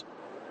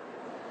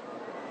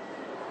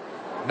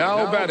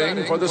Now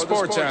betting for the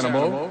sports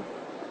animal,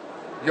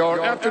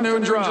 your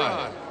afternoon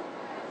drive.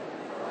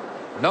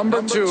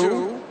 Number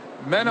 2,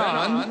 men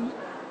on,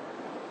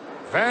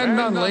 Van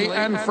Nunley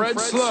and Fred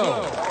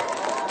Slow.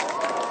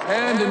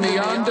 And in the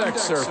on-deck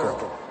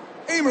circle,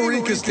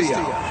 Amory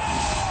Castillo.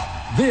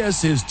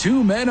 This is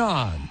Two Men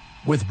On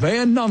with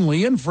Van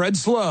Nunley and Fred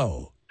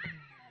Slow.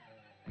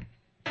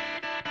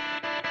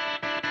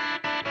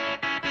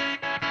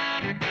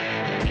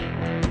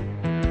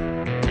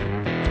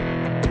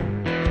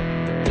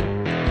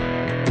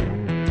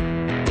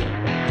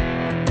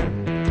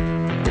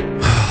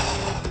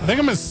 I think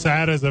I'm as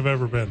sad as I've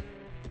ever been.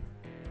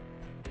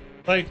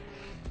 Like,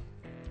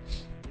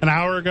 an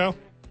hour ago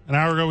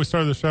we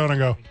started the show and I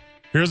go,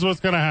 here's what's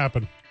going to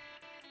happen.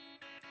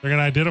 They're going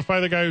to identify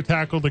the guy who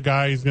tackled the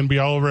guy. He's going to be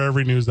all over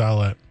every news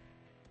outlet.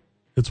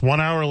 It's 1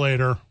 hour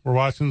later. We're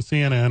watching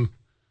CNN,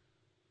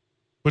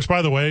 which,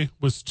 by the way,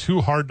 was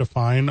too hard to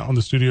find on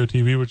the studio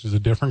TV, which is a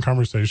different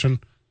conversation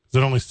because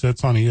it only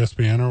sits on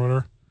ESPN or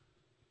whatever.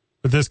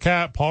 But this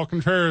cat, Paul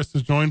Contreras,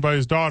 is joined by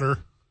his daughter.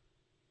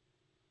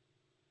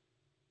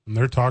 And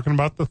they're talking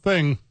about the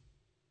thing.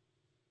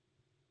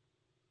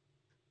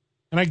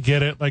 And I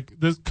get it. Like,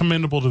 this is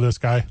commendable to this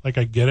guy. Like,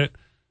 I get it.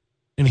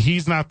 And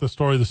he's not the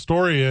story. The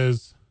story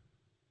is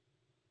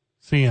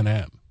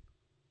CNN.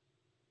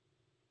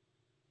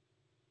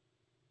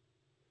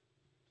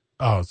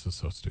 Oh, it's just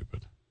so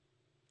stupid.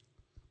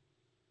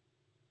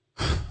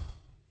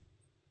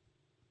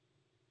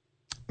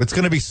 It's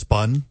going to be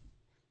spun.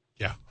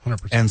 Yeah,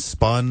 100%. And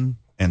spun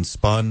and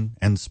spun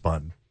and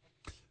spun.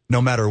 No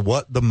matter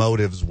what the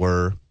motives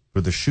were for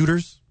the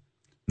shooters,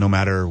 no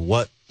matter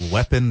what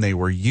weapon they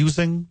were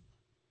using,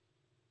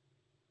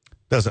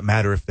 doesn't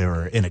matter if they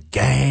were in a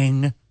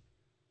gang,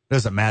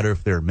 doesn't matter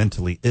if they're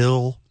mentally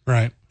ill.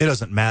 Right. It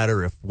doesn't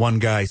matter if one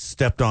guy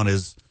stepped on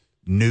his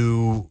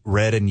new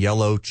red and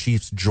yellow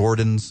Chiefs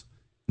Jordans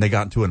and they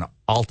got into an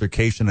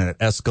altercation and it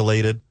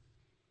escalated.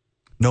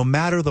 No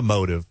matter the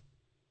motive,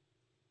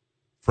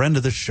 friend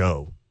of the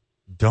show,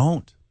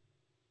 don't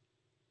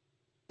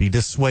be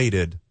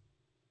dissuaded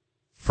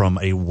from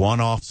a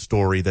one-off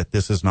story that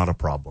this is not a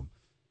problem.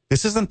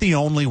 This isn't the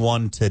only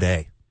one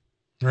today.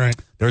 Right.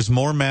 There's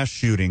more mass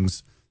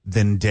shootings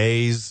than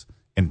days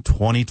in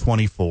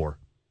 2024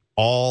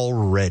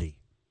 already.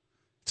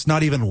 It's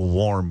not even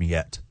warm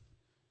yet.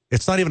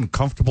 It's not even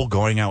comfortable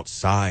going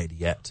outside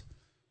yet.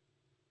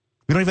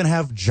 We don't even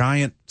have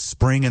giant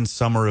spring and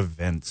summer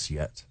events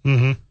yet.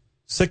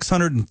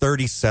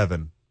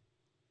 637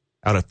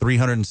 out of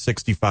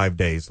 365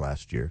 days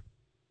last year.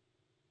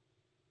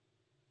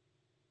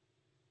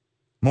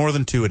 More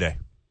than 2 a day.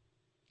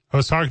 I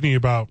was talking to you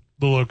about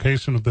the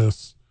location of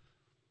this,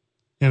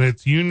 and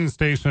it's Union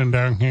Station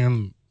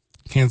down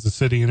Kansas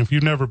City. And if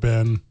you've never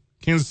been,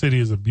 Kansas City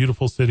is a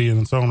beautiful city in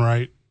its own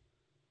right.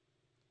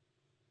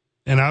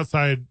 And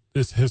outside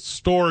this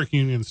historic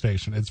Union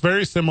Station, it's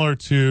very similar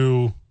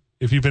to,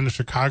 if you've been to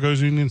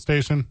Chicago's Union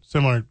Station,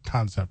 similar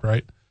concept,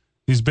 right?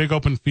 These big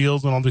open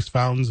fields and all these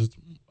fountains.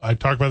 I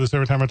talk about this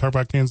every time I talk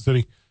about Kansas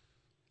City.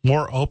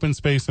 More open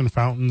space and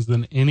fountains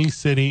than any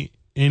city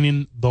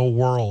in the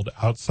world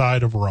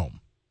outside of Rome.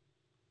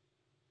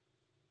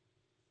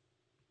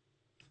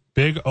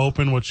 Big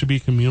open, what should be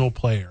communal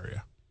play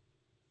area.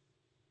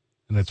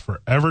 And it's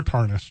forever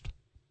tarnished.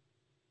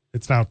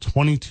 It's now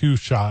 22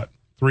 shot,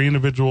 3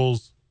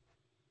 individuals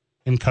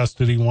in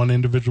custody, 1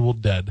 individual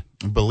dead.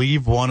 I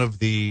believe one of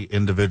the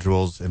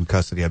individuals in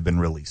custody have been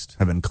released,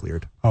 have been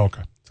cleared. Oh,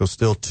 okay. So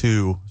still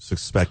 2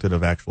 suspected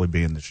of actually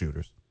being the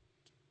shooters.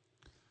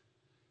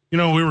 You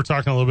know, we were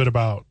talking a little bit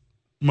about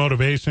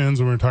motivations,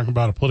 and we were talking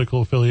about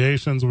political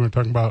affiliations, and we were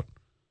talking about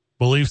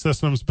belief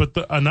systems. But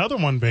another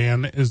one,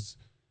 Van, is,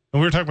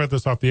 and we were talking about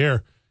this off the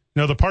air,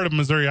 you know, the part of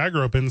Missouri I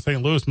grew up in, St.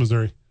 Louis,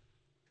 Missouri,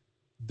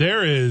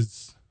 there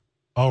is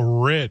a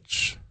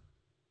rich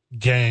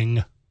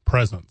gang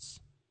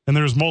presence. And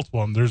there's multiple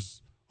of them.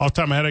 There's, off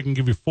the top of my head, I can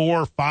give you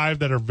 4 or 5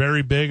 that are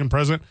very big and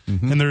present.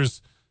 Mm-hmm. And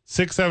there's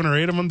 6, 7, or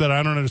 8 of them that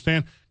I don't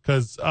understand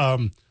because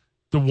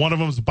the one of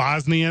them is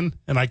Bosnian,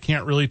 and I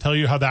can't really tell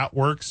you how that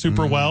works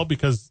super well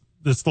because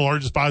it's the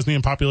largest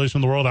Bosnian population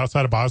in the world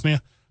outside of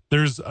Bosnia.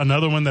 There's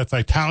another one that's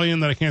Italian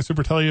that I can't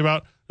super tell you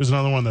about. There's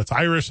another one that's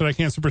Irish that I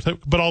can't super tell you,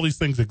 but all these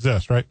things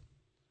exist, right?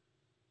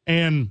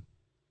 And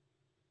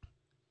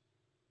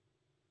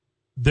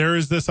there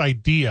is this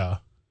idea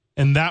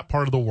in that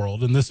part of the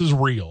world, and this is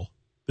real.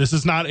 This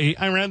is not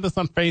I read this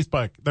on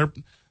Facebook.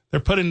 They're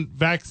putting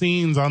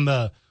vaccines on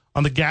the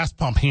gas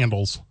pump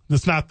handles.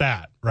 It's not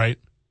that, right?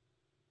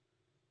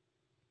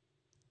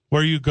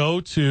 Where you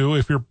go to,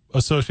 if you're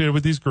associated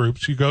with these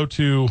groups, you go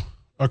to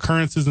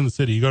occurrences in the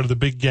city. You go to the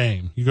big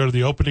game. You go to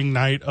the opening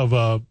night of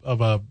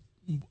a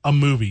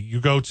movie.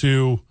 You go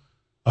to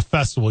a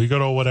festival. You go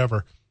to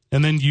whatever.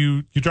 And then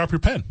you drop your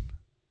pen.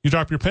 You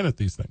drop your pen at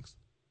these things.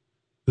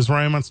 This is where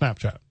I am on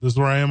Snapchat. This is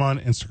where I am on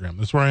Instagram.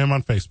 This is where I am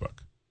on Facebook.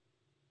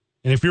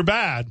 And if you're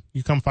bad,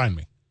 you come find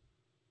me.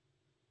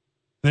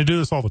 And they do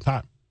this all the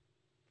time.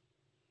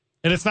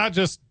 And it's not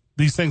just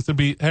these things to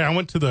be, hey, I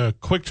went to the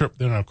Quick Trip.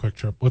 They're not a Quick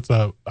Trip.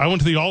 I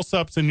went to the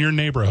Allsups in your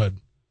neighborhood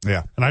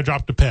Yeah. And I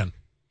dropped a pin.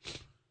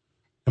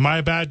 Am I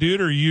a bad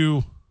dude, or are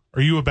you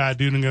a bad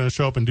dude and going to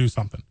show up and do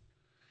something?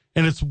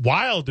 And it's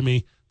wild to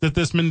me that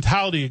this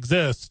mentality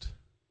exists.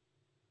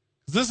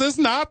 This is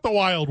not the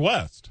Wild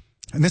West.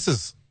 And this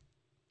is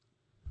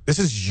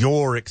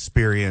your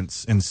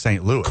experience in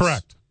St. Louis.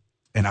 Correct.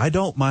 And I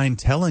don't mind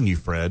telling you,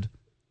 Fred,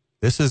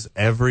 this is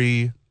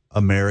every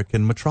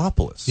American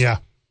metropolis. Yeah.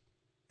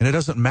 And it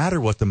doesn't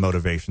matter what the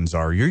motivations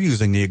are. You're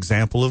using the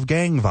example of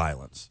gang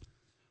violence.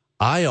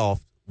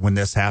 When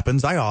this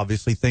happens, I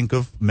obviously think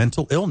of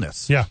mental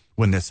illness. Yeah.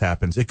 When this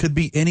happens, it could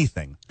be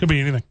anything. Could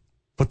be anything.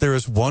 But there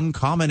is one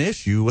common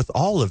issue with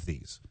all of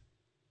these.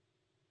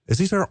 Is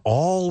these are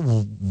all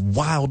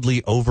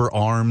wildly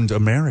overarmed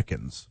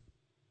Americans.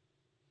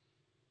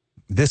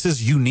 This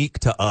is unique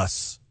to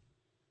us.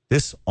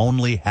 This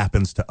only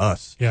happens to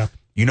us. Yeah.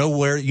 You know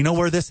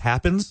where this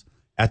happens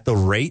at the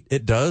rate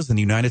it does in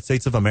the United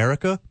States of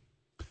America?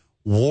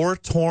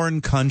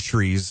 War-torn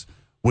countries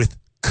with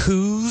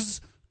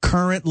coups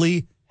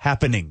currently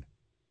happening.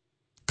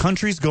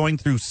 Countries going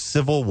through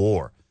civil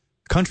war.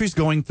 Countries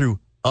going through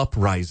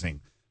uprising.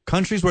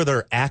 Countries where there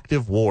are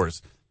active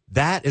wars.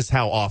 That is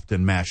how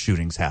often mass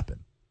shootings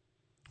happen.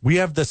 We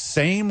have the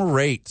same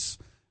rates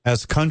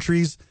as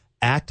countries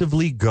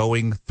actively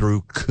going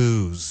through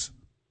coups.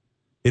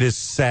 It is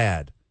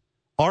sad.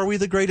 Are we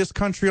the greatest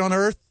country on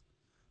earth?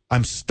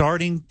 I'm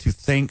starting to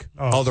think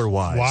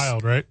otherwise.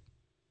 Wild, right?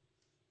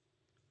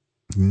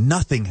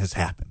 Nothing has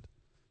happened.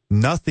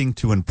 Nothing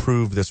to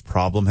improve this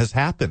problem has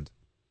happened.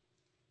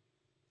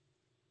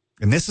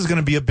 And this is going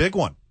to be a big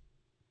one.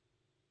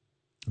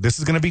 This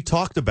is going to be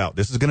talked about.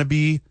 This is going to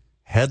be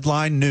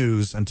headline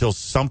news until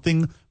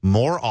something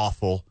more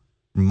awful,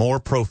 more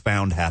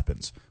profound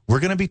happens. We're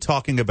going to be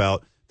talking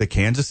about the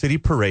Kansas City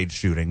parade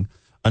shooting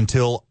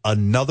until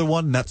another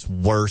one that's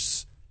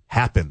worse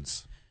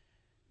happens.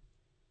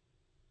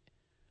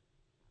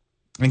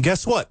 And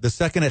guess what? The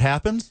second it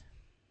happens,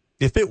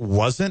 if it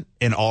wasn't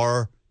in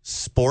our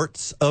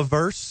sports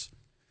averse,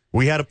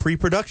 we had a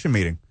pre-production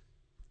meeting.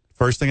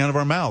 First thing out of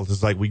our mouths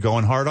is like, we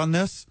going hard on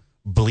this?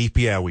 Bleep,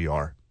 yeah, we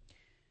are.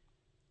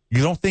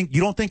 You don't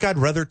think I'd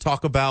rather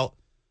talk about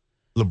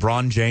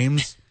LeBron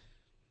James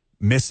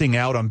missing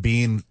out on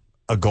being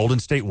a Golden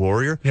State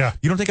Warrior? Yeah.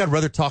 You don't think I'd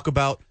rather talk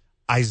about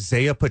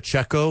Isaiah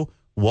Pacheco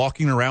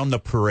walking around the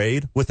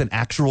parade with an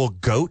actual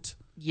goat?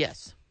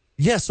 Yes.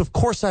 Yes, of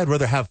course I'd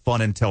rather have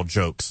fun and tell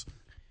jokes.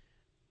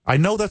 I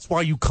know that's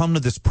why you come to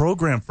this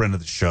program, friend of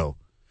the show.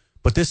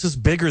 But this is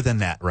bigger than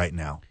that right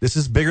now. This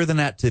is bigger than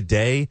that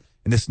today,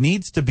 and this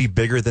needs to be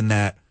bigger than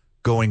that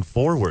going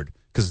forward,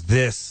 because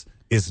this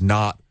is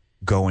not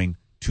going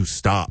to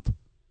stop.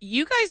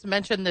 You guys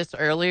mentioned this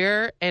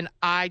earlier, and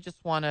I just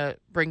want to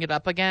bring it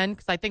up again,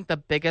 because I think the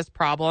biggest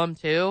problem,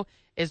 too,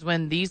 is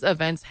when these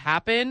events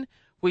happen,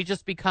 we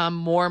just become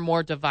more and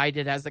more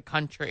divided as a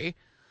country.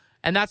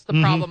 And that's the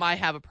problem I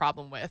have a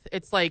problem with.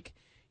 It's like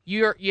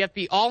you have to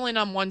be all in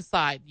on one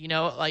side,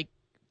 like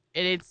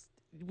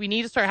we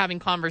need to start having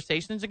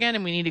conversations again,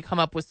 and we need to come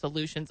up with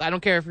solutions. I don't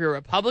care if you're a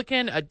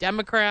Republican, a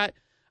Democrat,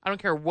 I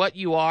don't care what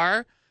you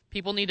are.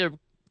 People need to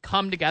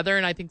come together,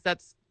 and I think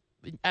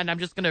and I'm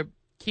just going to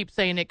keep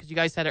saying it because you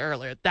guys said it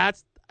earlier.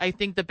 That's, I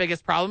think, the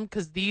biggest problem,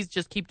 because these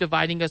just keep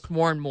dividing us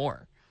more and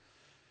more.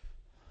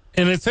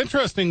 And it's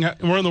interesting,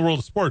 we're in the world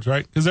of sports,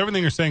 right? Because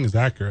everything you're saying is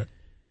accurate.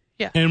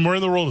 Yeah. And we're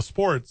in the world of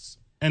sports,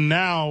 and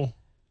now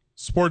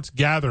sports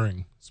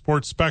gathering,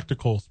 sports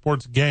spectacle,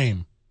 sports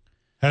game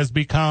has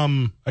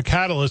become a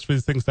catalyst for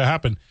these things to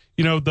happen.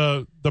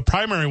 The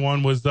primary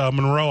one was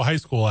Monroe High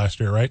School last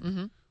year, right?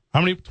 Mm-hmm.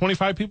 How many?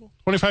 25 people?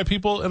 25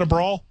 people in a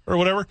brawl or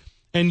whatever?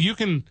 And you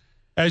can,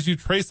 as you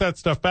trace that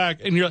stuff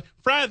back, and you're like,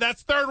 Fred,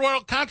 that's third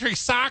world country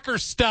soccer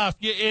stuff,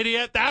 you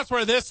idiot. That's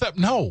where this stuff.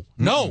 No.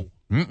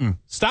 Mm-mm.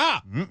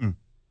 Stop. Mm-mm.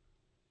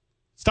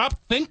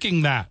 Stop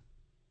thinking that.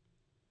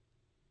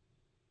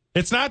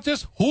 It's not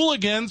just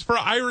hooligans for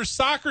Irish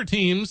soccer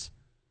teams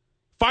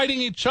fighting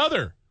each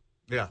other.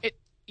 Yeah.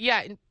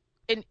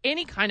 In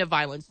any kind of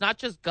violence, not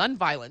just gun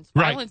violence,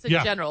 Right, violence in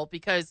yeah. general,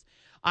 because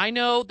I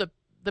know the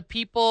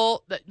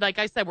people that, like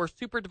I said, we're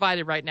super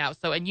divided right now.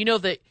 So, and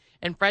that,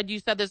 and Fred, you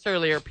said this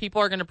earlier,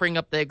 people are going to bring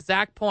up the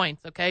exact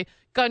points, okay?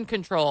 Gun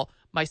control,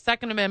 my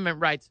Second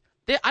Amendment rights.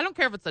 I don't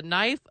care if it's a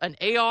knife, an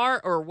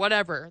AR, or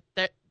whatever,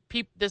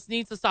 this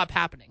needs to stop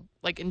happening,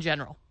 like in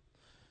general.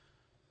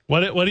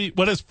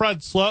 What is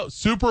Fred Slow?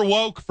 Super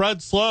woke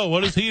Fred Slow.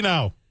 What does he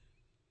know?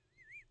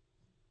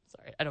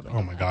 Sorry, I don't know.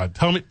 Oh my God.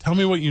 Tell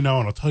me what you know,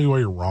 and I'll tell you why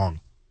you're wrong.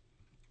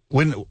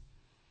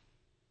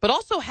 But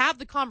also have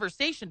the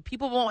conversation.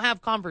 People won't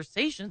have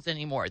conversations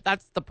anymore.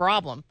 That's the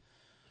problem.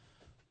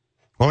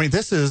 Well, I mean,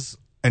 this is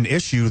an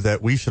issue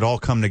that we should all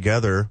come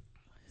together.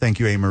 Thank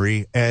you,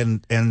 A-Marie,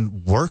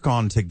 and work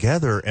on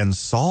together and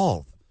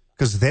solve,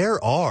 because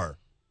there are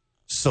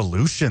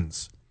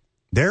solutions.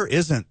 There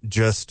isn't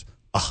just,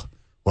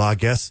 well, I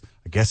guess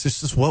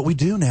it's just what we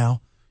do now.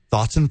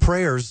 Thoughts and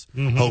prayers.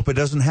 Mm-hmm. Hope it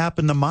doesn't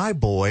happen to my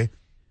boy.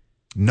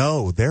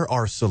 No, there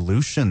are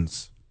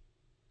solutions.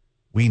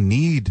 We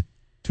need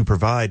to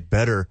provide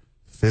better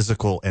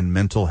physical and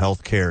mental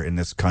health care in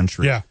this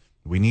country. Yeah.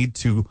 We need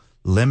to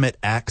limit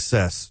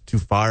access to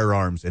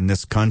firearms in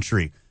this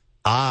country.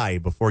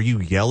 Before you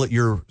yell at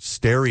your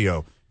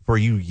stereo, before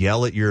you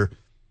yell at your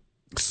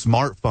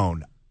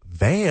smartphone,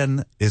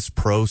 Van is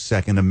pro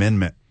Second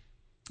Amendment.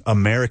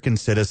 American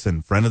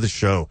citizen, friend of the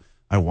show.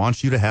 I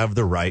want you to have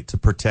the right to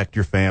protect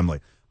your family.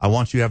 I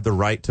want you to have the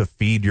right to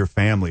feed your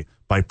family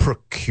by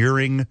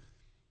procuring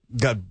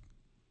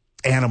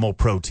animal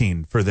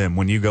protein for them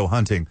when you go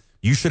hunting.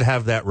 You should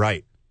have that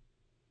right.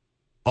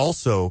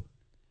 Also,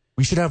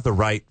 we should have the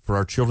right for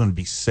our children to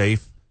be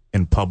safe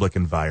in public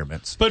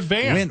environments. But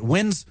Van,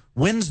 when's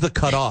the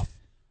cutoff?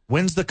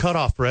 When's the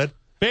cutoff, Fred?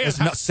 Van,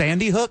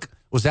 Sandy Hook,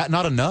 was that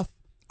not enough?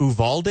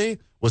 Uvalde,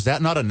 was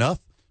that not enough?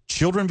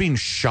 Children being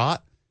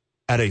shot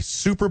at a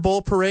Super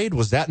Bowl parade,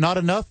 was that not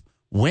enough?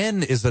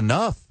 When is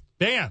enough?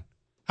 Van,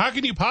 how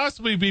can you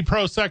possibly be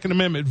pro Second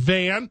Amendment?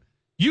 Van,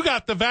 you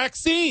got the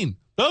vaccine.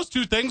 Those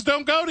two things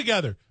don't go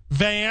together.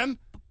 Van,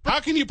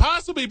 how can you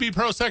possibly be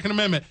pro Second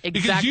Amendment?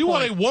 Because you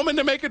want a woman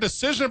to make a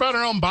decision about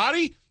her own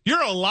body?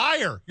 You're a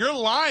liar. You're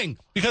lying.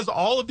 Because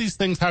all of these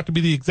things have to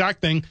be the exact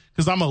thing,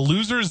 because I'm a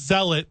loser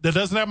zealot that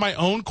doesn't have my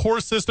own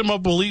core system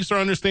of beliefs or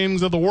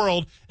understandings of the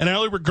world, and I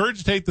only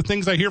regurgitate the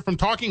things I hear from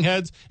talking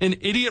heads and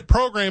idiot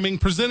programming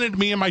presented to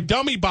me in my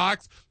dummy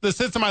box that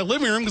sits in my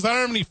living room because I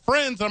don't have any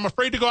friends and I'm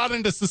afraid to go out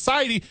into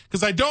society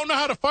because I don't know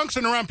how to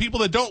function around people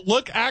that don't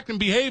look, act, and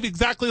behave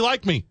exactly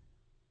like me.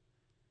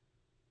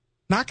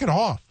 Knock it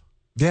off.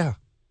 Yeah.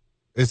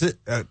 Is it?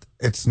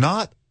 It's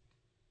not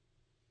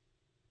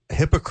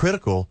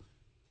hypocritical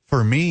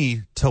for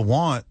me to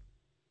want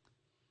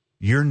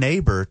your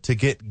neighbor to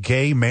get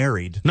gay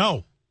married.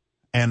 No.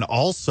 And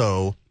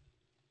also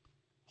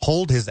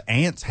hold his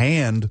aunt's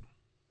hand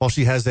while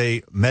she has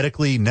a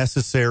medically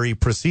necessary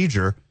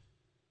procedure.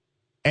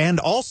 And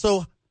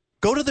also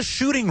go to the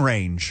shooting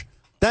range.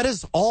 That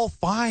is all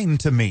fine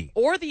to me.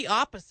 Or the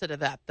opposite of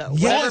that, though.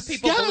 Yes, whatever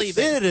people believe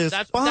in. It is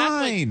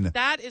fine.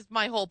 That is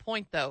my whole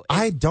point, though.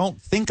 I don't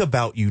think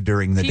about you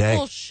during the day.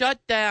 People shut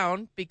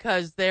down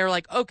because they're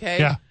like,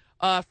 okay,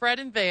 Fred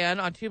and Van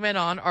on Two Men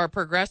On are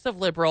progressive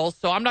liberals,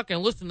 so I'm not going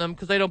to listen to them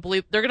because they don't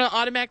believe. They're going to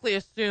automatically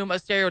assume a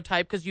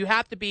stereotype because you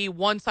have to be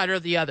one side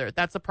or the other.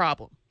 That's a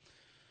problem.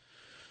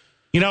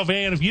 You know,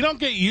 Van, if you don't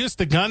get used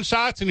to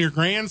gunshots in your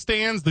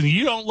grandstands, then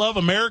you don't love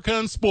America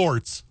and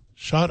sports.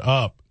 Shut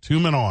up. Two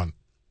Men On.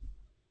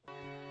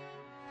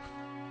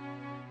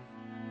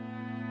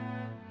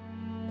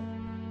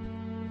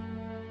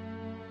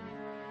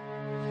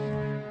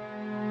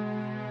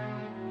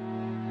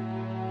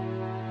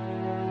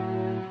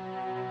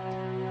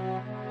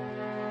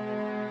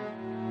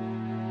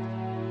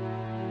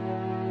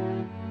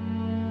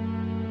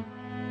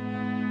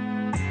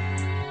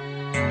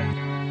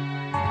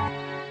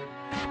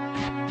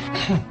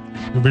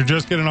 If you're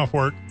just getting off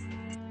work,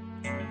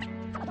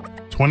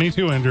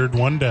 22 injured,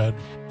 1 dead,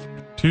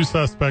 2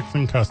 suspects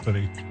in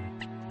custody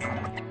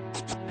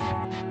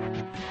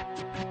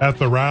at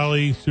the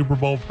Raleigh Super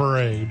Bowl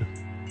parade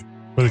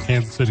for the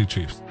Kansas City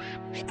Chiefs.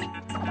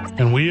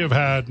 And we have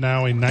had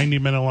now a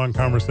 90-minute long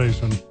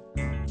conversation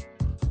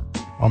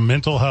on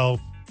mental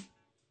health.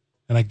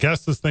 And I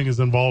guess this thing is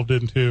involved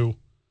into,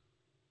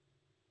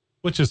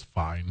 which is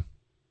fine.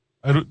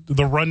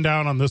 The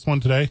rundown on this one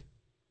today,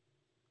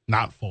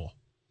 not full.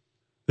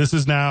 This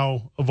is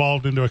now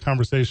evolved into a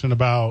conversation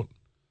about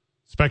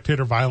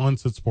spectator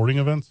violence at sporting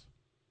events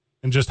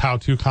and just how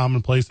too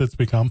commonplace it's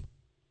become.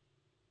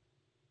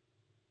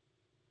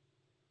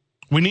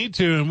 We need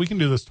to, and we can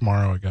do this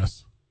tomorrow, I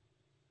guess.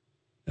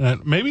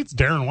 And maybe it's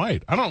Darren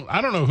White. I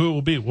don't know who it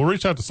will be. We'll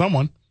reach out to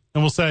someone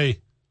and we'll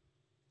say,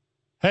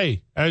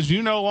 hey, as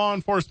you know, law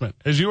enforcement,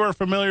 as you are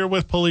familiar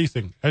with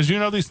policing, as you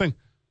know these things,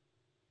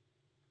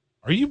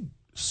 are you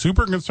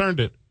super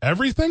concerned at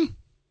everything?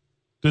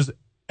 Does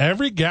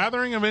every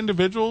gathering of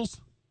individuals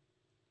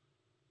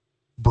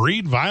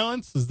breed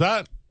violence? Is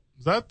that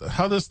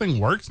how this thing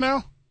works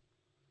now?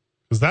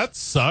 Because that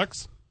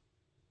sucks.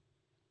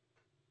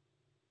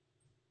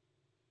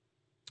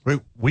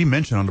 We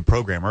mentioned on the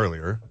program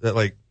earlier that,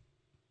 like,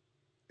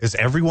 is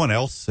everyone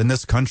else in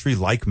this country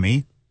like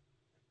me?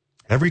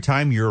 Every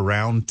time you're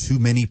around too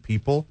many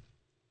people,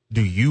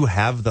 do you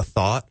have the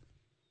thought?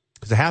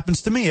 Because it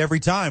happens to me every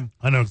time.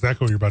 I know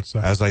exactly what you're about to say.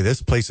 I was like,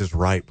 this place is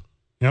ripe.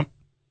 Yep.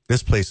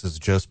 This place is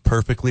just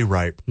perfectly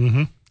ripe.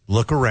 Mm-hmm.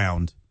 Look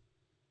around.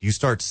 You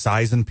start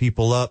sizing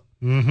people up.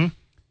 Mm-hmm.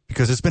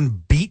 Because it's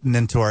been beaten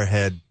into our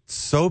head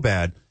so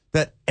bad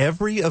that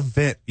every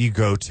event you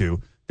go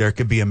to, there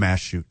could be a mass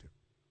shooting.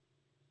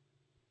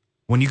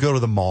 When you go to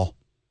the mall,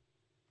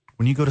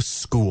 when you go to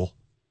school,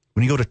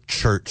 when you go to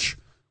church,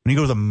 when you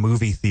go to the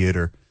movie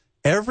theater,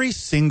 every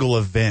single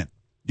event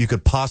you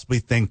could possibly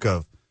think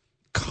of,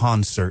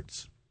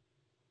 concerts,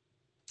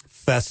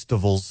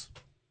 festivals,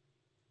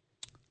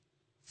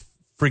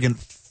 friggin'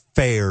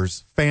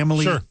 fairs,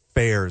 family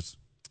fairs,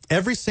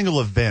 every single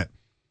event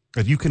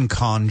that you can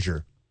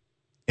conjure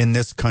in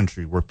this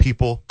country where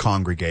people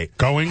congregate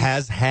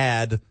has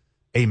had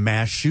a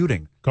mass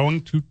shooting.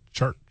 Going to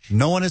church.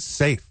 No one is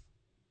safe.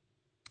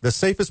 The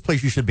safest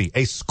place you should be,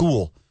 a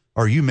school,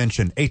 or you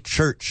mentioned a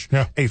church,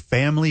 a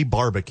family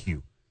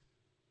barbecue.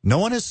 No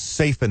one is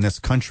safe in this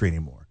country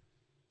anymore.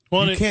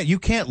 Well, you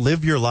can't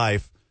live your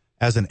life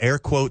as an air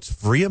quotes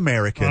free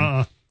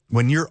American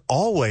when you're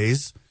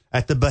always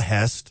at the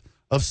behest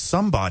of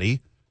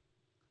somebody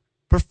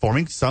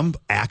performing some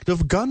act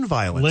of gun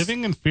violence.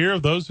 Living in fear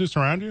of those who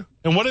surround you?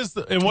 And what is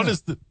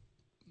the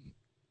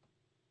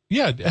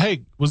Yeah,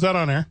 hey, was that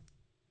on air?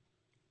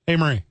 Hey,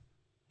 Marie.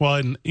 Well,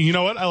 and you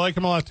know what? I like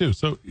him a lot, too.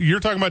 So you're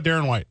talking about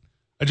Darren White.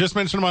 I just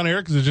mentioned him on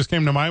air because it just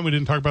came to mind. We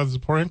didn't talk about this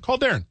beforehand. Call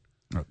Darren.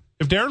 Right.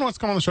 If Darren wants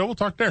to come on the show, we'll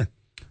talk to Darren.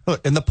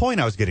 Look, and the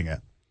point I was getting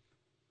at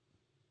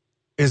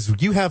is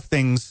you have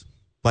things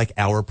like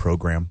our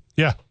program.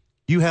 Yeah.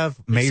 You have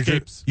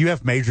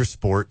major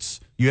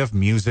sports. You have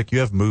music. You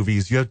have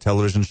movies. You have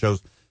television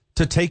shows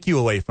to take you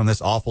away from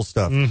this awful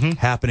stuff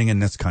happening in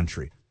this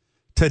country.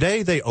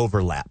 Today, they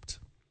overlapped.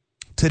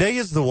 Today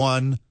is the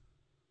one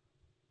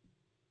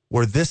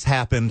where this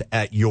happened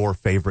at your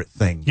favorite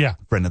thing,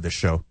 friend of the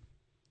show.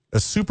 A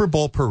Super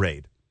Bowl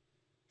parade.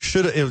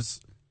 It was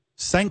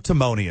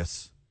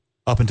sanctimonious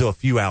up until a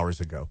few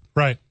hours ago.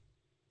 Right.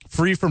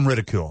 Free from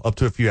ridicule up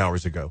to a few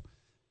hours ago.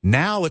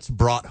 Now it's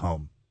brought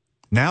home.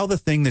 Now the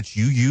thing that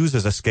you use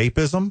as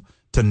escapism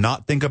to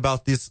not think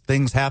about these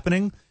things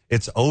happening,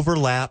 it's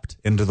overlapped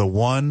into the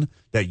one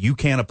that you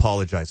can't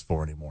apologize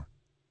for anymore.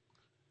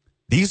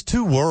 These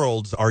two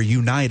worlds are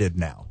united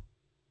now.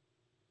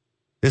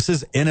 This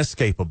is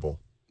inescapable.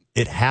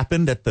 It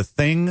happened at the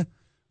thing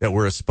that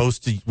we're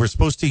supposed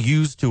to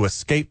use to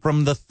escape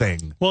from the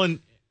thing. Well,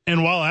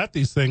 and while at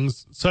these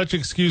things, such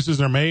excuses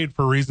are made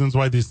for reasons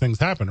why these things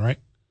happen, right?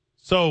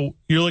 So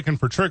you're looking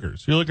for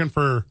triggers. You're looking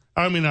for,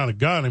 I mean, not a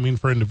gun, I mean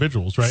for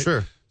individuals, right?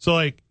 Sure. So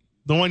like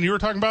the one you were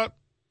talking about,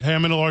 hey,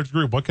 I'm in a large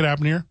group. What could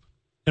happen here?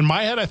 In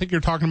my head, I think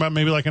you're talking about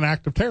maybe like an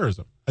act of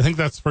terrorism. I think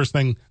that's the first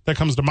thing that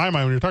comes to my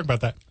mind when you're talking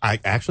about that. I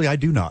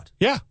do not.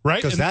 Yeah,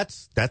 right. Because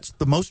that's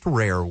the most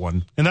rare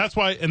one. And that's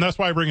why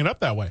I bring it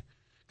up that way.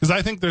 Because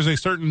I think there's a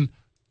certain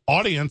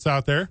audience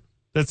out there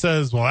that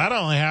says, well, that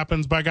only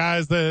happens by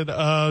guys that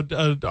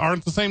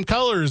aren't the same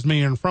color as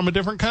me and from a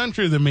different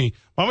country than me.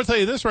 Well, I'm going to tell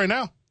you this right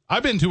now.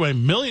 I've been to a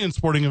million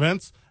sporting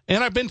events,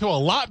 and I've been to a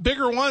lot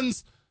bigger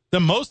ones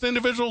than most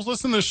individuals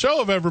listening to the show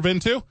have ever been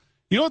to.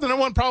 You know what the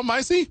number one problem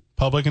I see?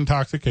 Public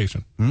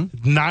intoxication.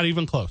 Not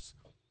even close.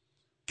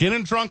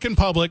 Getting drunk in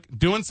public,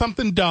 doing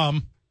something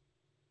dumb,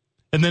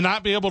 and then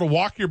not be able to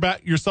walk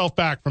yourself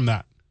back from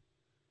that.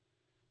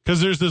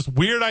 Because there's this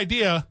weird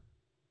idea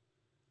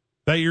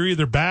that you're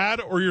either bad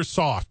or you're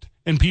soft.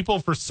 And people,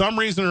 for some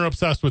reason, are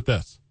obsessed with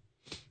this.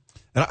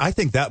 And I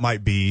think that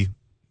might be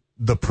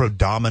the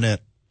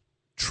predominant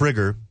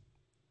trigger,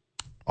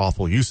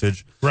 awful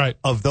usage, right,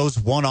 of those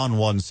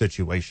one-on-one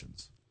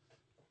situations.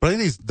 But I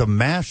think the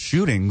mass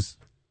shootings,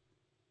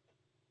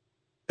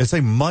 it's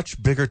a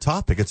much bigger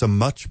topic. It's a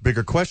much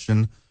bigger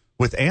question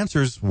with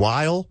answers,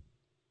 while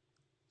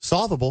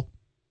solvable.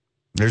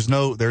 There's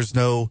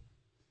no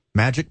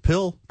magic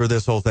pill for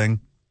this whole thing.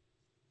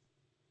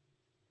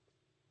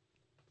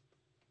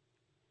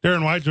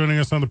 Darren White joining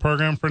us on the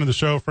program, friend of the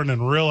show, friend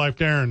in real life.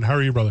 Darren, how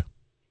are you, brother?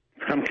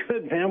 I'm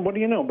good, man. What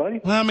do you know,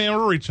 buddy? Well, man,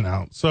 we're reaching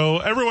out. So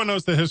everyone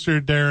knows the history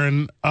of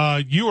Darren.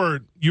 You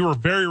were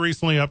very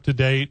recently up to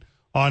date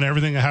on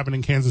everything that happened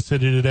in Kansas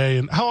City today.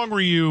 And how long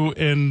were you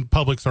in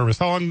public service?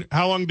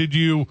 How long did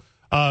you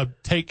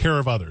take care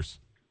of others?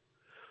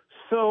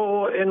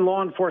 So in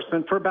law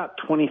enforcement for about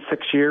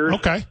 26 years.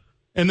 Okay.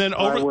 And then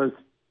and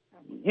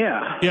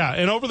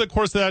over the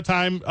course of that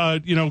time,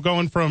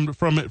 going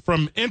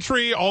from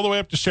entry all the way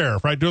up to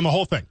sheriff, right? Doing the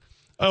whole thing.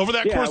 Over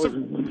that course of...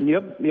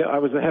 I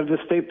was the head of the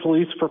state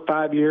police for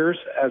 5 years,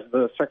 as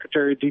the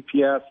secretary of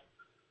DPS,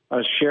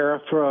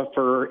 sheriff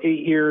for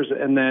 8 years,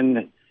 and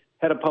then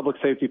head of public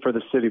safety for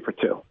the city for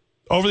 2.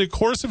 Over the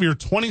course of your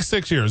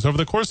 26 years, over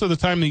the course of the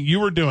time that you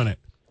were doing it,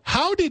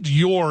 how did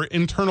your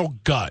internal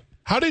gut,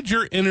 how did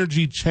your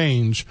energy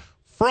change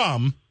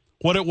from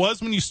what it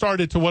was when you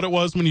started to what it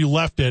was when you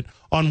left it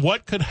on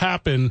what could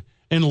happen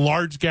in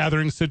large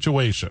gathering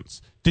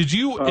situations? Did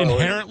you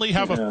inherently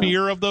have a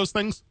fear of those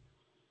things?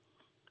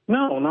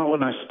 No, not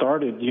when I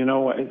started.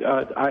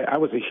 I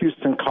was a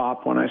Houston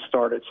cop when I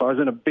started, so I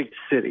was in a big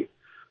city,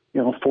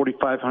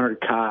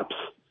 4,500 cops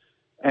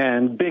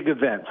and big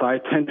events. I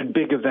attended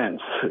big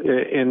events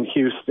in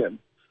Houston,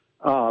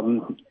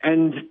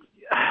 and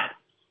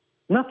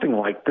nothing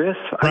like this.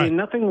 Right. I mean,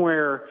 nothing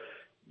where,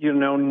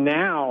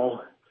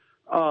 now,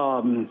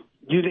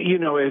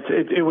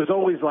 it was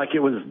always like it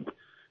was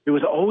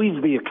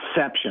always the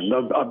exception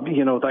of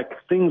like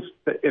things,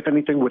 if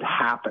anything would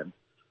happen.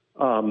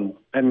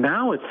 And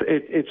now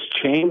it's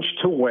changed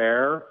to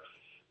where,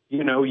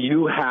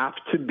 you have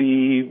to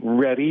be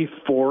ready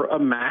for a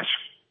mass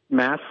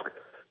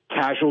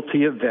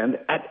casualty event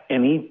at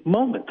any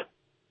moment.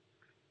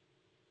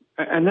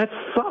 And that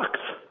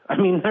sucks. I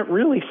mean, that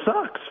really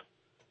sucks.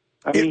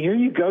 I mean, here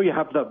you go. You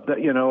have a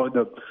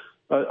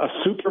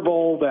Super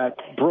Bowl that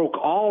broke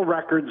all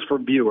records for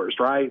viewers,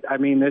 right? I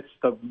mean, it's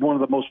one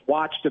of the most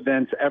watched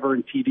events ever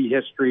in TV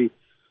history.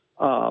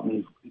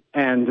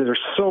 And there's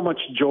so much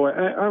joy.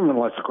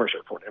 Unless, of course,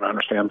 you're 40, I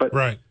understand. But,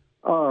 right.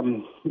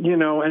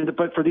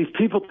 But for these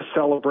people to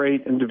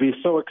celebrate and to be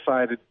so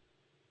excited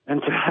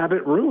and to have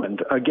it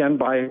ruined again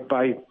by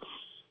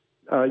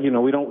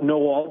we don't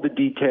know all the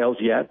details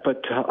yet,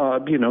 but,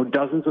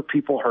 dozens of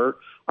people hurt.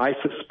 I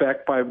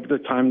suspect by the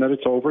time that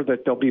it's over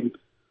that there'll be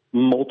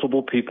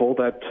multiple people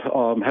that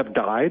have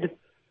died.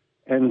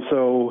 And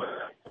so,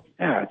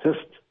 yeah,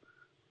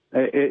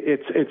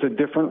 it's a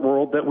different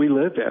world that we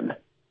live in.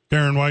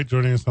 Darren White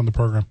joining us on the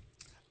program.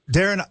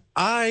 Darren,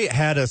 I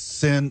had a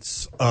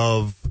sense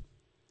of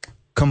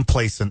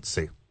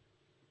complacency.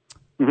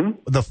 Mm-hmm.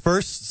 The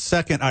first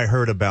second I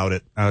heard about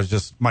it,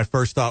 my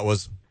first thought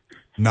was,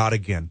 not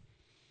again.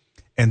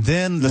 And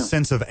then the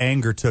sense of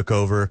anger took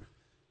over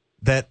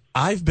that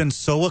I've been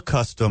so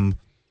accustomed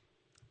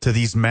to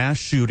these mass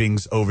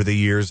shootings over the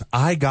years.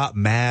 I got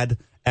mad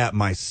at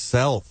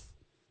myself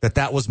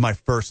that was my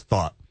first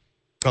thought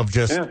of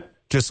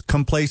just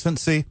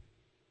complacency,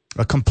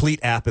 a complete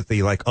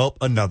apathy, like, oh,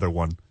 another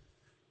one.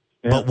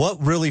 Yeah. But what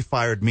really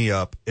fired me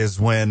up is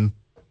when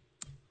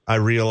I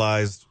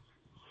realized,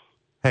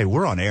 hey,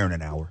 we're on air in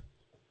an hour.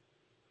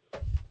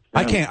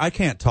 Yeah. I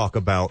can't talk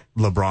about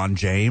LeBron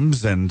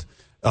James and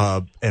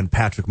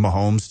Patrick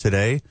Mahomes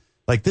today.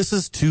 Like, this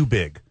is too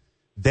big.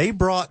 They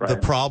brought the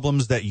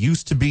problems that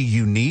used to be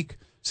unique.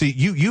 See,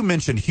 you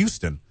mentioned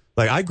Houston.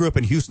 Like, I grew up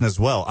in Houston as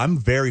well. I'm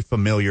very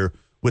familiar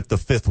with the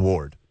Fifth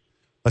Ward.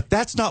 But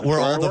that's not where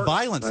all the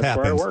violence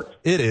happens.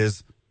 It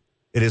is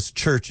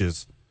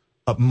churches,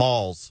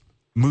 malls,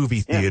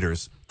 movie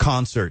theaters,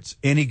 concerts,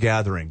 any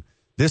gathering.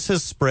 This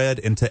has spread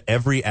into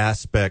every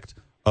aspect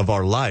of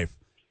our life.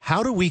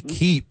 How do we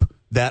keep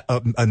that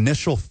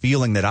initial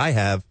feeling that I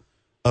have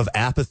of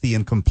apathy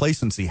and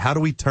complacency? How do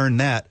we turn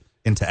that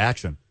into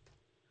action?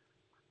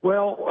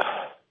 Well,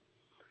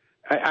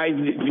 I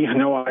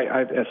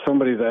as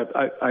somebody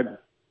that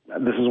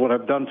this is what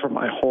I've done for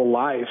my whole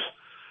life.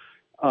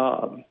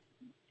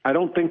 I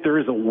don't think there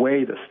is a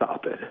way to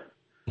stop it.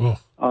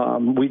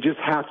 We just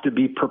have to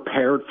be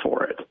prepared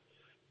for it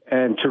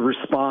and to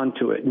respond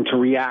to it and to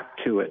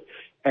react to it.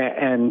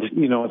 And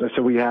as I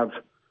said, we have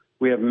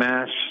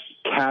mass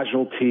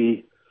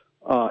casualty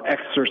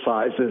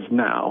exercises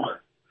now.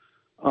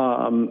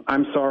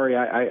 I'm sorry.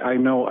 I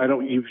know I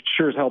don't. You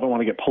sure as hell don't want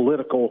to get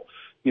political,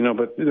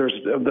 But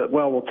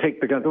we'll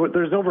take the gun.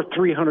 There's over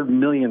 300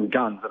 million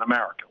guns in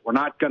America. We're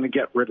not going to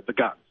get rid of the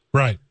guns,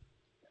 right?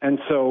 And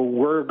so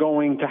we're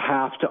going to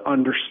have to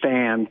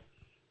understand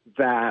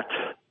that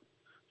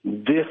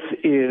this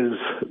is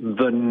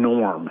the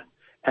norm.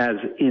 As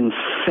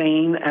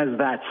insane as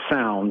that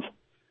sounds,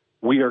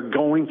 we are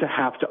going to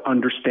have to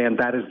understand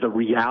that is the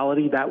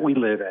reality that we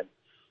live in.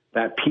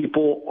 That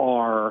people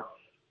are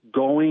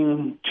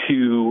going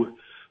to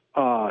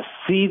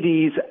see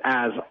these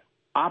as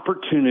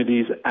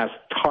opportunities, as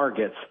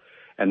targets,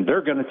 and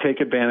they're going to take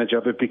advantage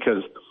of it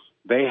because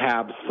they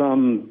have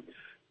some.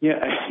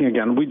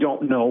 Again, we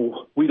don't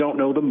know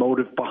the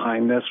motive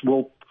behind this.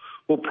 We'll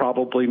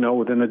probably know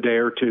within a day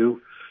or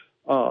two.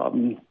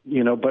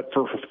 But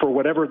for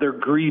whatever their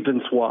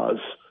grievance was,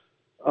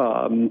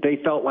 they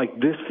felt like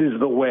this is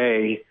the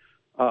way,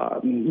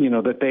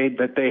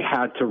 that they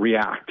had to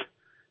react.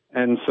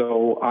 And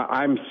so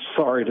I'm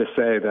sorry to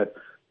say that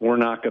we're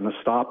not going to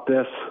stop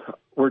this.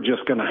 We're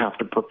just going to have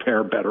to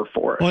prepare better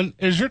for it. Well,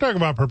 as you're talking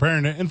about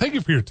preparing it, and thank you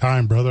for your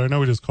time, brother. I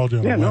know we just called you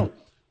on the line.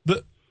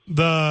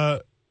 No.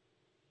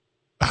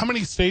 How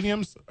many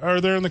stadiums are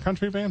there in the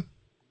country, Van?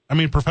 I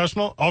mean,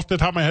 professional, off the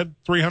top of my head,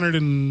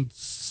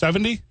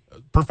 370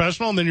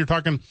 professional, and then you're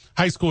talking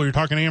high school, you're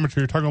talking amateur,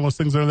 you're talking all those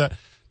things like that.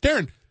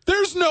 Darren,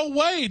 there's no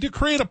way to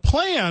create a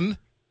plan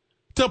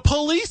to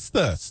police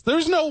this.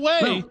 There's no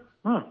way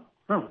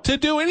to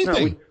do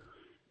anything.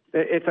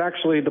 It's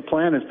actually, the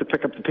plan is to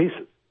pick up the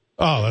pieces.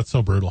 Oh, that's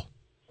so brutal.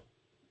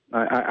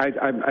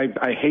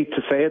 I hate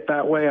to say it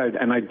that way,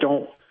 and I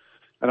don't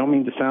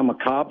mean to sound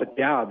macabre, but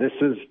yeah,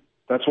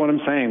 that's what I'm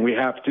saying. We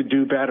have to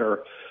do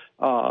better.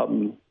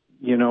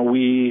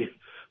 We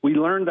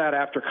learned that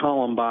after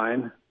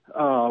Columbine,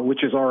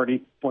 which is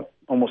already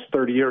almost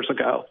 30 years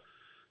ago,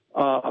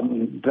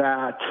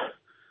 that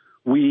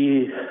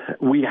we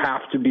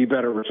have to be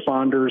better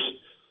responders.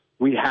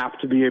 We have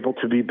to be able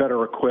to be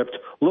better equipped.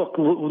 Look,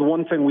 the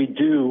one thing we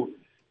do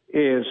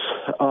is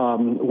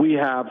we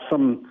have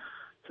some,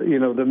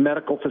 the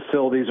medical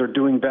facilities are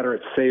doing better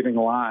at saving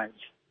lives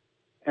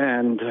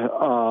and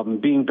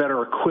being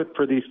better equipped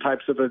for these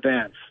types of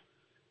events.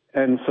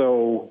 And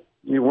so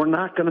we're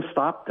not going to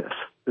stop this.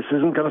 This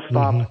isn't going to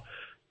stop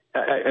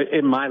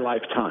in my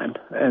lifetime.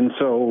 And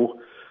so,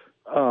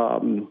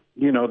 there's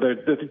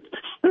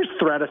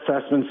threat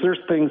assessments. There's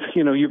things,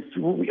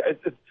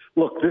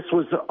 look, this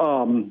was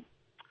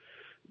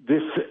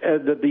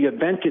the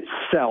event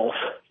itself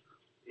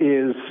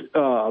is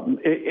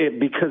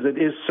because it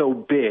is so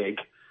big,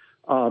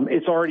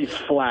 it's already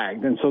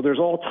flagged. And so there's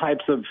all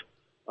types of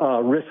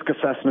risk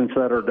assessments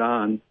that are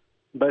done.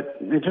 But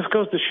it just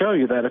goes to show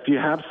you that if you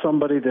have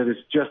somebody that is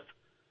just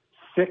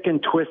sick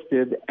and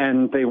twisted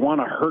and they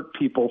want to hurt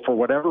people for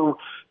whatever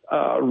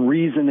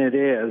reason it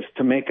is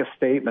to make a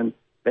statement,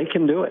 they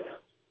can do it.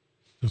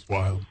 It's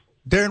wild.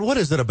 Darren, what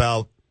is it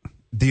about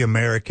the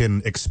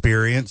American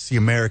experience, the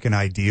American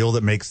ideal,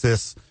 that makes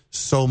this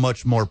so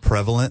much more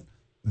prevalent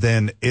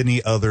than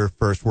any other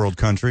first world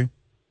country?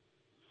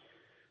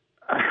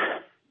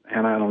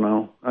 And I don't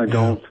know. I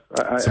don't.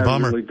 It's a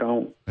bummer. I really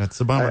don't. That's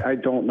a bummer. I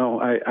don't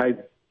know. I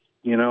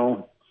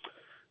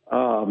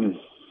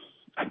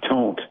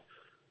don't.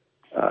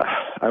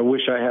 I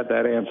wish I had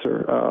that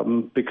answer,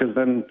 because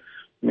then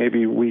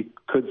maybe we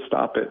could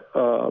stop it,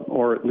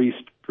 or at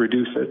least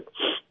reduce it.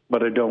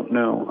 But I don't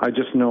know. I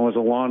just know, as a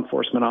law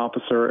enforcement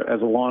officer,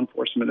 as a law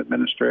enforcement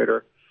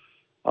administrator,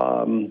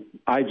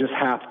 I just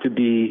have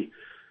to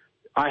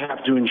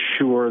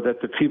ensure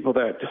that the people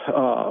that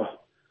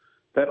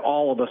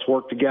all of us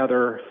work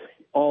together,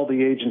 all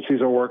the agencies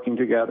are working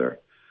together.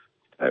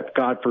 If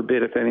God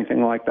forbid, if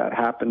anything like that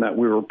happened, that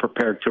we were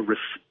prepared to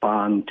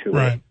respond to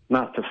it,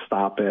 not to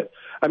stop it.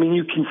 I mean,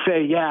 you can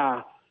say, we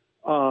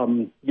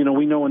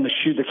know in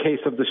the case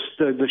of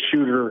the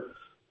shooter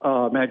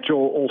at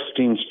Joel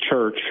Osteen's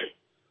church,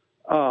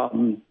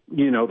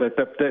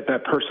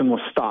 that person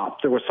was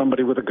stopped. There was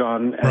somebody with a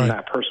gun, and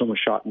that person was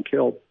shot and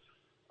killed.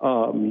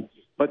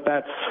 But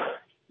that's,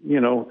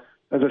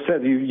 as I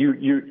said,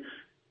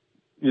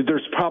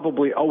 there's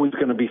probably always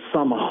going to be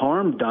some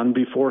harm done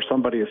before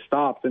somebody is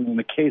stopped. And in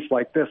a case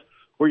like this,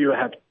 where you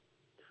have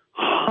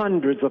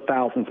hundreds of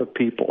thousands of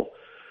people,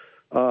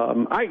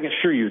 I can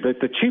assure you that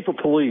the chief of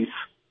police,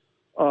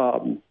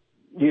 and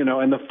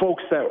the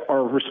folks that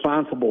are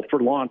responsible for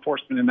law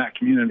enforcement in that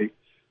community,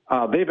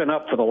 they've been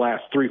up for the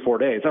last 3-4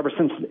 days, ever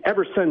since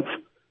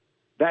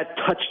that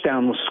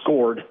touchdown was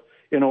scored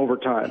in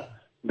overtime.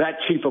 That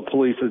chief of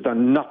police has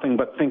done nothing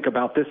but think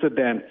about this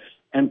event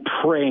and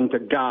praying to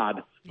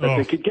God that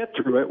they could get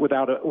through it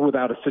without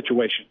a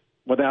situation,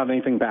 without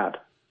anything bad.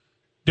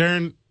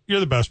 Darren, you're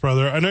the best,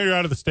 brother. I know you're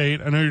out of the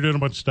state. I know you're doing a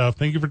bunch of stuff.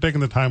 Thank you for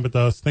taking the time with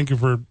us. Thank you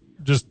for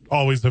just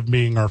always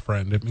being our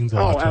friend. It means a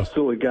lot to us. Oh,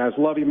 absolutely, guys.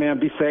 Love you, man.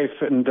 Be safe.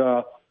 And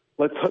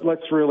let's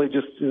really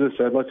just, as I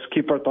said, let's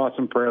keep our thoughts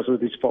and prayers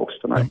with these folks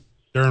tonight.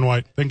 Darren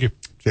White, thank you.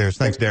 Cheers.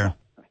 Thanks, Darren.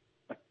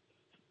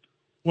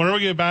 When we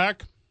get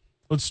back,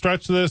 let's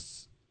stretch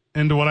this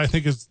into what I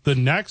think is the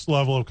next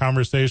level of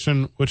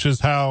conversation, which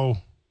is how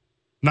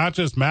not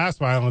just mass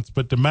violence,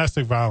 but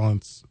domestic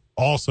violence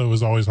also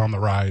is always on the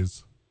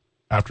rise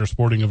after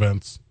sporting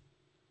events,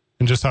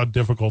 and just how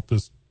difficult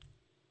this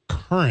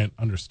current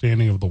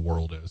understanding of the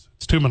world is.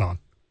 It's 2 Men On.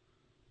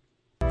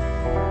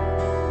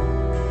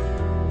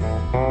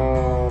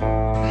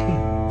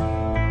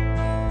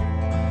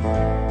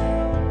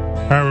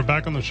 All right, we're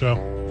back on the show.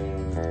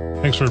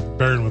 Thanks for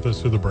bearing with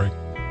us through the break.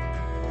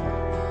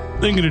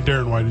 Thank you to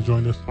Darren White who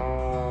joined us.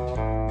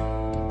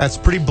 That's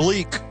pretty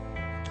bleak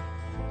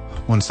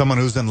when someone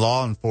who's in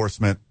law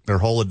enforcement their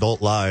whole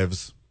adult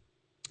lives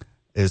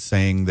is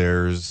saying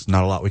there's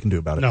not a lot we can do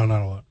about it. No,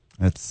 not a lot.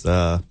 It's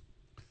a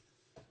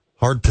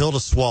hard pill to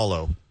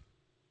swallow.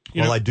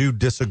 While I do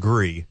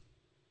disagree,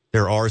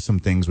 there are some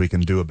things we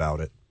can do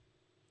about it.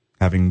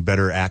 Having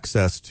better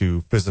access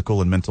to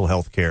physical and mental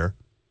health care,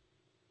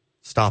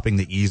 stopping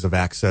the ease of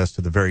access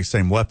to the very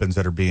same weapons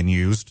that are being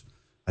used.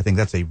 I think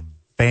that's a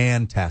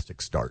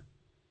fantastic start.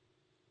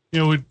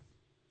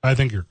 I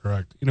think you're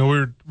correct.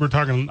 We're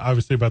talking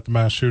obviously about the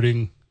mass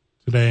shooting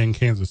today in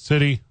Kansas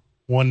City.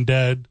 1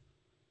 dead,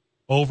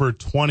 over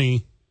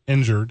 20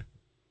 injured,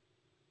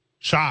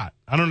 shot.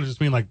 I don't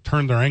just mean like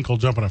turned their ankle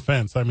jumping a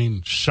fence. I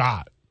mean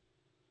shot.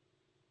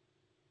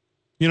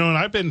 And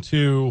I've been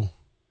to,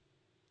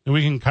 and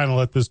we can kind of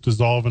let this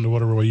dissolve into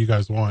whatever way you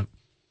guys want.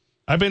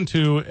 I've been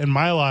to, in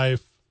my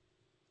life,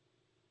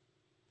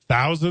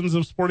 thousands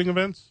of sporting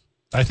events.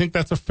 I think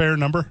that's a fair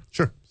number.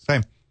 Sure,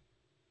 same.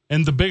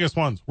 And the biggest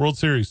ones, World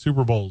Series,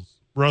 Super Bowls,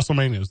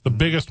 WrestleManias, the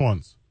biggest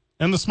ones,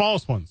 and the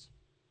smallest ones.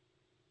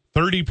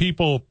 30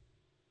 people,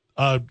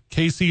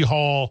 KC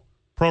Hall,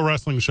 pro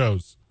wrestling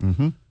shows.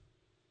 Mm-hmm.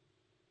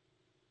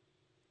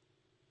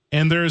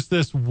 And there's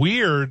this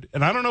weird,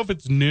 and I don't know if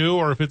it's new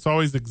or if it's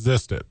always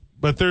existed,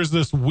 but there's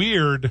this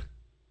weird,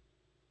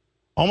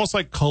 almost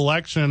like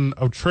collection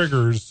of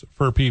triggers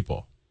for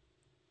people.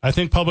 I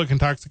think public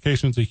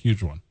intoxication is a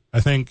huge one. I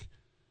think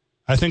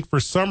for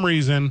some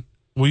reason,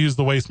 we use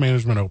the Waste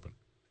Management Open.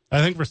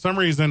 I think for some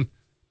reason,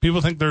 people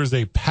think there's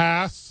a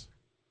pass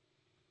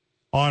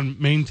on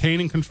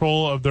maintaining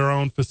control of their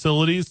own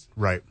facilities.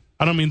 Right.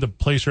 I don't mean the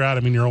place you're at. I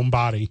mean your own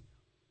body.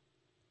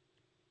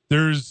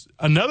 There's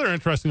another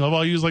interesting level.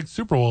 I'll use like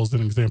Super Bowl as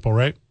an example,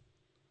 right?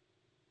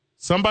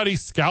 Somebody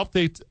scalped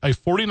a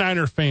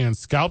 49er fan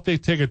scalped a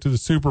ticket to the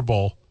Super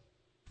Bowl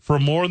for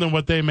more than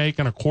what they make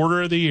in a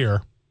quarter of the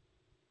year.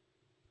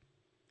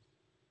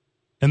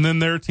 And then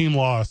their team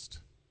lost.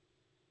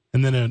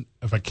 And then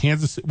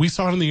we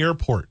saw it in the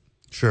airport.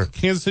 Sure.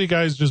 Kansas City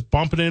guys just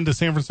bumping into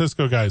San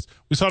Francisco guys.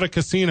 We saw it at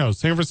casinos.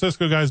 San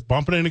Francisco guys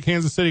bumping into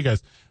Kansas City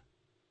guys.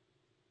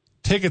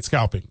 Ticket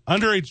scalping.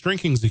 Underage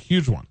drinking is a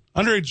huge one.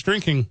 Underage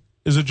drinking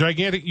is a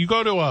gigantic. You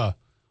go to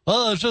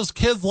it's just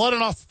kids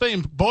letting off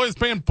steam. Boys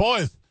being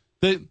boys.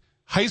 The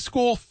high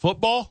school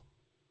football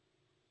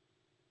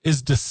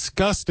is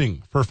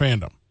disgusting for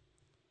fandom.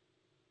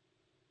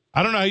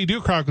 I don't know how you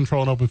do crowd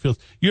control in open fields.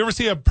 You ever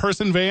see a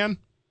person van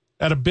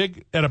at a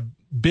big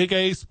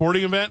A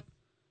sporting event?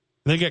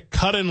 They get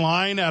cut in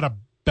line at a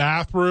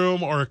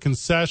bathroom or a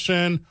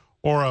concession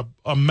or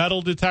a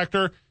metal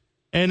detector.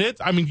 And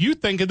you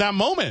think in that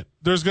moment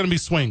there's going to be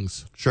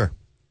swings. Sure.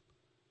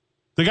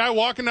 The guy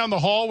walking down the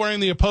hall wearing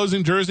the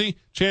opposing jersey,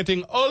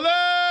 chanting, "Ole,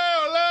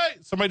 ole,"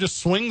 somebody just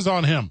swings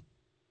on him.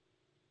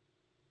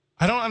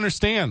 I don't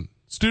understand.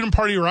 Student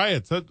party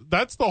riots.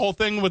 That's the whole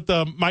thing with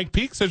the Mike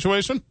Peake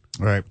situation.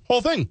 Right.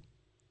 Whole thing.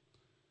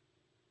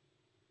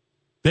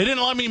 They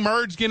didn't let me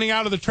merge getting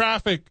out of the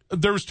traffic.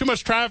 There was too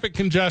much traffic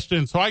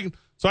congestion. So I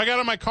got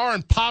in my car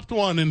and popped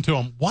one into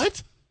him.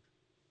 What?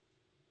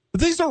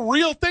 These are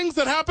real things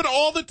that happen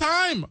all the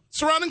time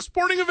surrounding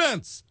sporting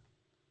events.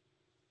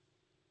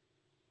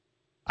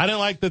 I didn't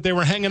like that they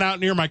were hanging out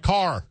near my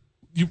car.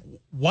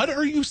 What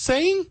are you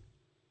saying?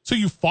 So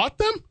you fought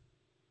them?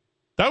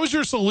 That was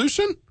your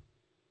solution?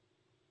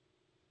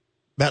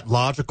 That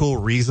logical,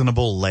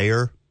 reasonable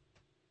layer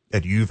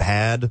that you've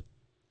had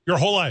your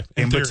whole life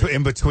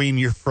in between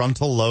your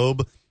frontal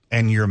lobe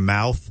and your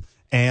mouth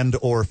and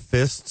or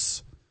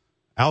fists,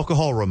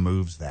 alcohol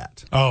removes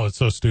that. Oh, it's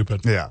so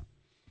stupid. Yeah.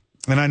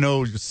 And I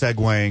know you're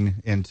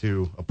segueing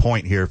into a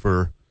point here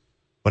for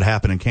what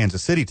happened in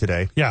Kansas City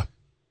today. Yeah.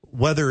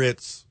 Whether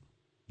it's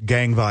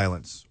gang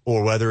violence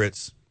or whether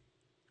it's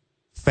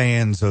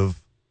fans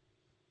of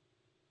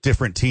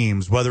different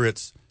teams, whether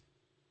it's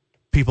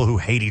people who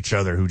hate each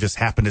other, who just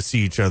happen to see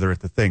each other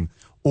at the thing,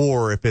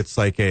 or if it's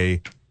like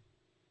a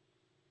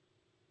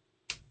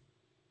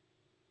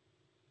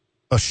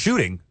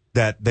shooting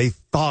that they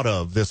thought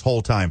of this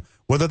whole time,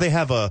 whether they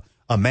have a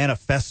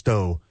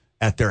manifesto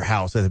at their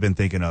house that they've been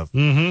thinking of.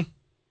 Mm-hmm.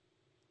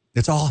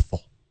 It's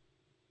awful.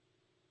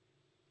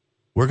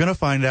 We're going to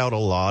find out a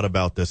lot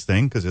about this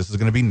thing because this is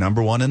going to be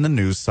number one in the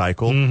news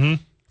cycle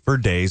for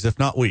days, if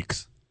not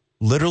weeks,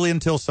 literally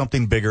until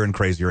something bigger and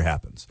crazier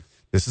happens.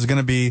 This is going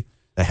to be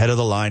the head of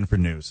the line for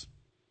news.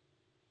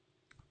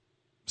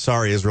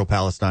 Sorry, Israel,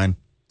 Palestine.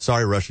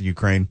 Sorry, Russia,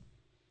 Ukraine.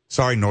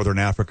 Sorry, Northern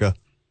Africa.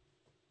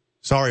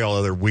 Sorry, all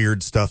other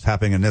weird stuff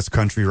happening in this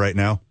country right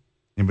now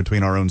in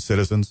between our own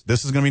citizens.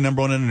 This is going to be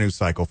number one in the news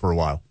cycle for a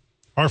while.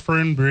 Our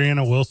friend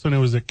Brianna Wilson, who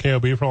was at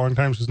KOB for a long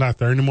time, she's not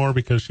there anymore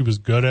because she was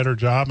good at her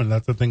job, and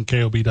that's the thing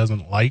KOB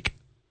doesn't like.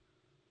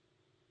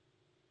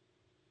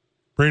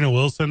 Brianna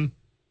Wilson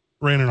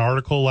ran an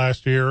article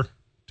last year,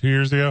 2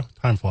 years ago,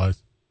 time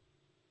flies,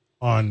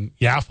 on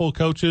Yaffle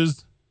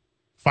coaches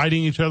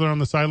fighting each other on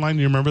the sideline.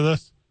 Do you remember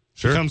this?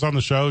 Sure. She comes on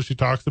the show. She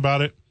talks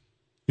about it.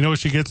 You know what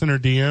she gets in her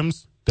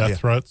DMs? Death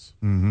threats.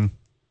 Mm-hmm.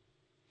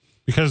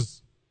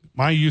 Because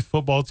my youth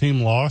football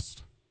team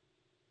lost.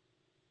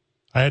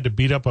 I had to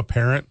beat up a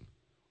parent.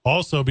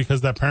 Also,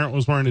 because that parent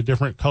was wearing a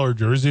different color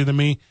jersey than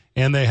me,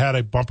 and they had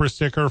a bumper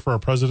sticker for a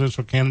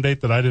presidential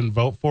candidate that I didn't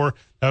vote for.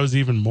 That was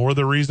even more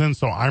the reason.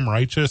 So I'm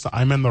righteous.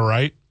 I'm in the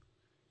right.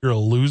 You're a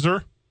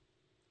loser.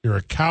 You're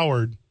a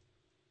coward.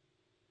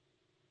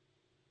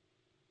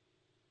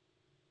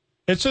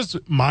 It's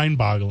just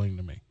mind-boggling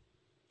to me.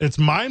 It's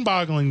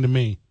mind-boggling to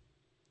me.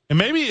 And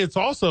maybe it's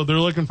also they're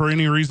looking for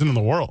any reason in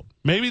the world.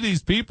 Maybe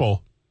these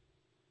people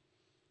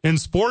in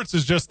sports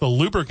is just the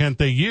lubricant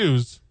they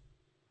use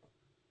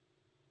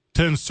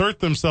to insert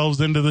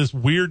themselves into this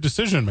weird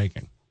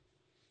decision-making.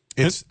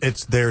 It's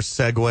their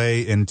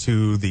segue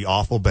into the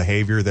awful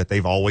behavior that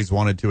they've always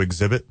wanted to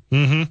exhibit.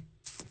 Mm-hmm.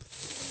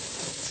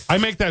 I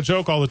make that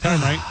joke all the time,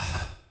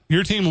 right?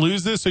 Your team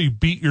loses, so you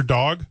beat your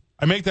dog.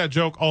 I make that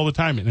joke all the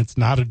time, and it's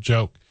not a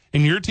joke.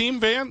 And your team,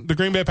 Van, the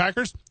Green Bay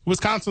Packers,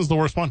 Wisconsin's the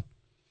worst one.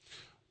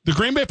 The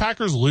Green Bay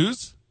Packers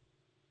lose.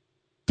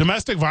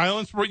 Domestic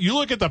violence. You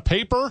look at the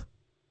paper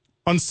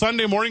on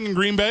Sunday morning in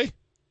Green Bay.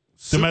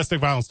 Domestic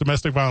violence,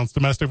 domestic violence,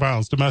 domestic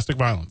violence, domestic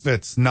violence.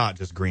 It's not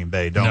just Green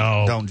Bay.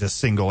 Don't just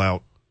single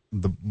out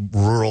the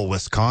rural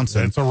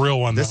Wisconsin. It's a real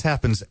one. This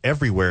happens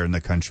everywhere in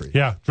the country.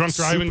 Yeah, drunk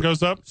driving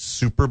goes up.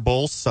 Super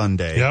Bowl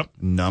Sunday. Yep.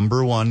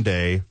 Number one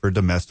day for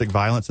domestic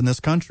violence in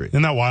this country.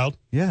 Isn't that wild?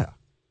 Yeah.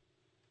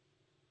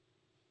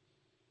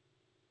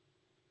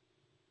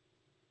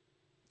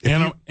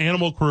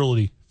 Animal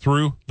cruelty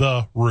through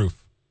the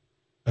roof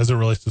as it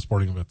relates to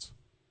sporting events.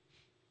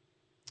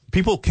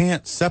 People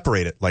can't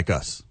separate it like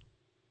us.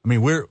 I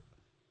mean,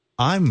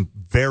 I'm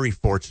very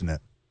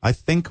fortunate. I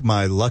thank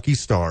my lucky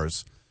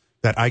stars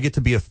that I get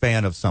to be a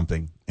fan of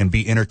something and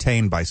be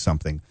entertained by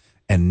something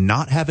and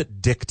not have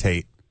it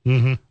dictate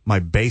my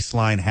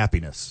baseline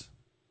happiness.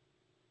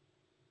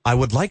 I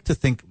would like to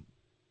think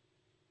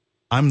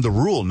I'm the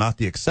rule, not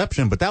the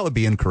exception, but that would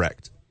be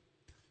incorrect.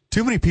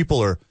 Too many people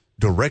are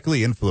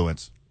directly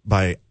influenced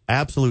by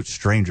absolute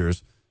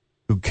strangers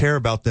who care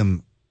about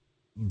them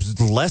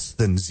less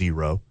than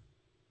zero,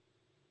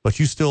 but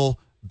you still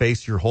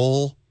base your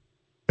whole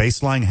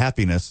baseline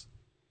happiness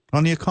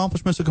on the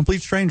accomplishments of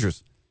complete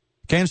strangers.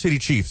 Kansas City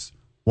Chiefs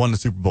won the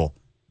Super Bowl.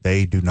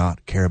 They do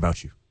not care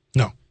about you.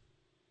 No.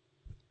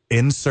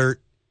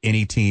 Insert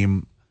any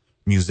team,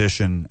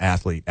 musician,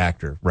 athlete,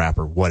 actor,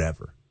 rapper,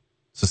 whatever.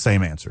 It's the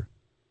same answer.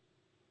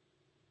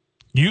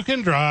 You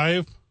can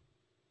drive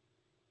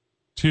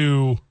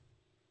to,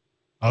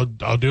 I'll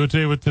do it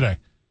today with today.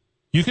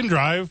 You can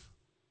drive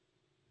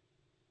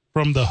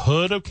from the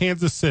hood of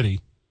Kansas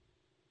City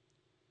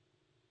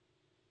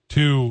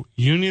to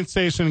Union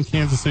Station in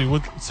Kansas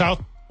City.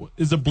 South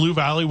is it Blue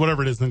Valley,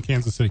 whatever it is in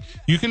Kansas City.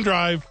 You can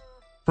drive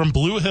from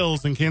Blue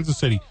Hills in Kansas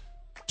City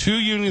to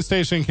Union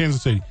Station in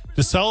Kansas City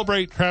to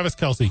celebrate Travis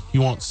Kelce. He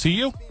won't see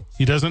you.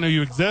 He doesn't know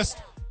you exist.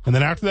 And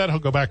then after that, he'll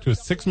go back to his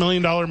 $6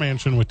 million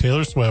mansion with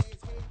Taylor Swift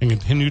and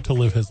continue to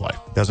live his life.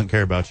 Doesn't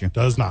care about you.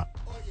 Does not.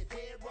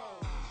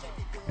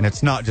 And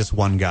it's not just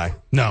one guy.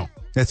 No.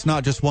 It's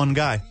not just one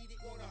guy.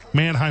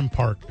 Manheim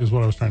Park is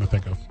what I was trying to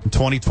think of. In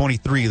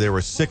 2023, there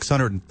were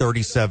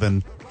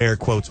 637, air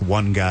quotes,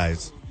 one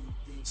guys.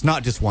 It's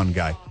not just one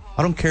guy.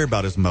 I don't care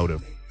about his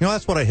motive. You know,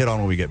 that's what I hit on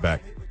when we get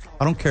back.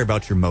 I don't care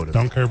about your motive.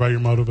 Don't care about your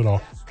motive at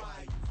all.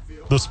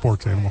 The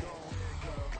sports animal.